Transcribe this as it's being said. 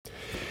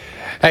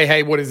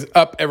Hey, what is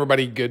up,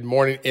 everybody? Good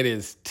morning. It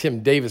is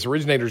Tim Davis,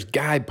 Originator's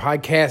Guide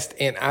podcast,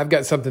 and I've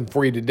got something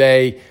for you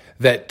today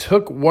that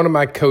took one of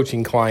my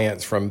coaching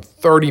clients from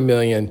 $30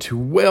 million to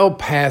well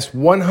past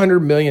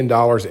 $100 million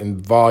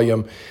in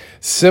volume.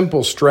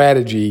 Simple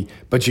strategy,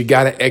 but you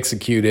got to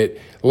execute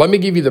it. Let me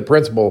give you the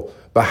principle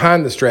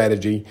behind the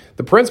strategy.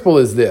 The principle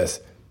is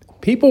this: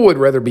 people would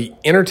rather be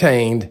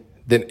entertained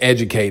than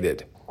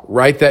educated.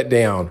 Write that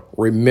down.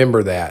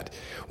 Remember that.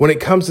 When it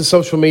comes to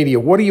social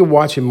media, what are you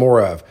watching more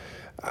of?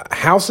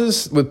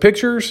 Houses with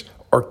pictures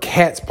or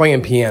cats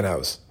playing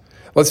pianos?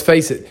 Let's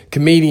face it,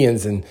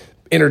 comedians and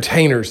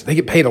entertainers, they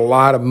get paid a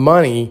lot of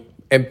money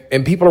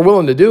and people are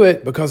willing to do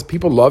it because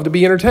people love to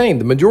be entertained.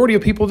 The majority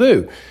of people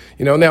do.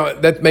 Now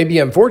that may be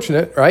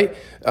unfortunate, right?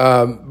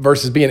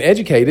 Versus being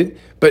educated,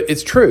 but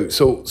it's true.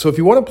 So if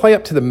you want to play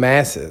up to the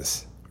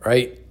masses,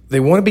 right? They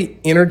want to be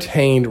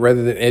entertained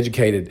rather than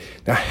educated.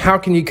 Now, how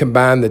can you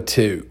combine the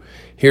two?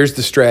 Here's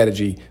the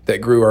strategy that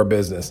grew our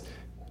business.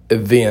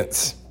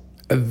 Events.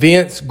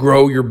 Events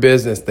grow your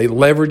business. They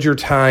leverage your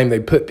time. They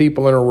put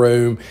people in a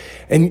room.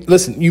 And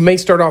listen, you may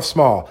start off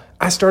small.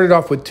 I started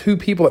off with 2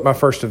 people at my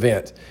first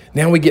event.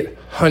 Now we get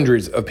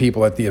hundreds of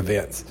people at the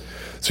events.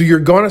 So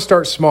you're going to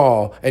start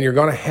small and you're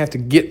going to have to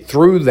get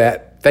through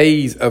that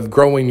phase of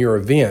growing your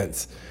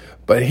events.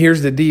 But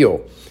here's the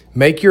deal.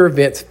 Make your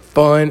events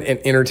fun and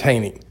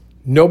entertaining.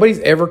 Nobody's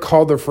ever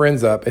called their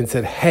friends up and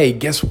said, hey,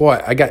 guess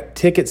what? I got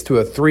tickets to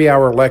a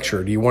 3-hour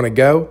lecture. Do you want to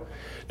go?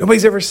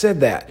 Nobody's ever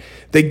said that.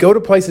 They go to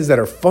places that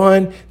are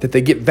fun, that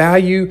they get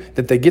value,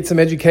 that they get some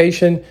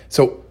education.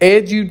 So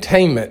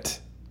edutainment,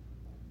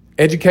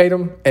 educate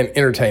them and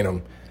entertain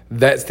them.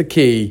 That's the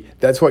key.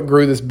 That's what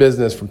grew this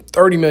business from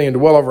 $30 million to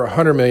well over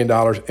 $100 million.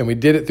 And we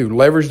did it through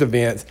leveraged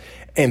events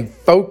and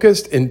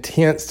focused,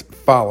 intense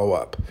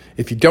follow-up.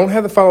 If you don't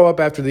have the follow-up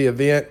after the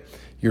event,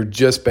 you're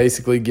just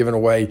basically giving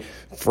away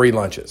free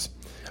lunches.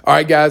 All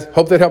right, guys,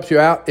 hope that helps you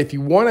out. If you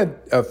want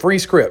a free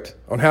script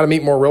on how to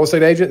meet more real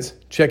estate agents,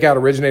 check out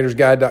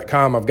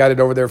originatorsguide.com. I've got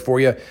it over there for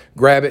you.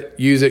 Grab it,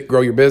 use it,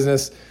 grow your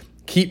business.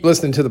 Keep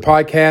listening to the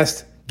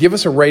podcast. Give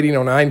us a rating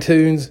on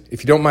iTunes.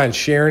 If you don't mind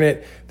sharing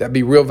it, that'd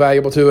be real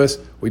valuable to us.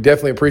 We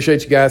definitely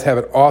appreciate you guys. Have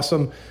an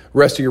awesome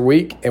rest of your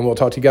week, and we'll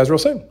talk to you guys real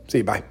soon. See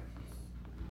you. Bye.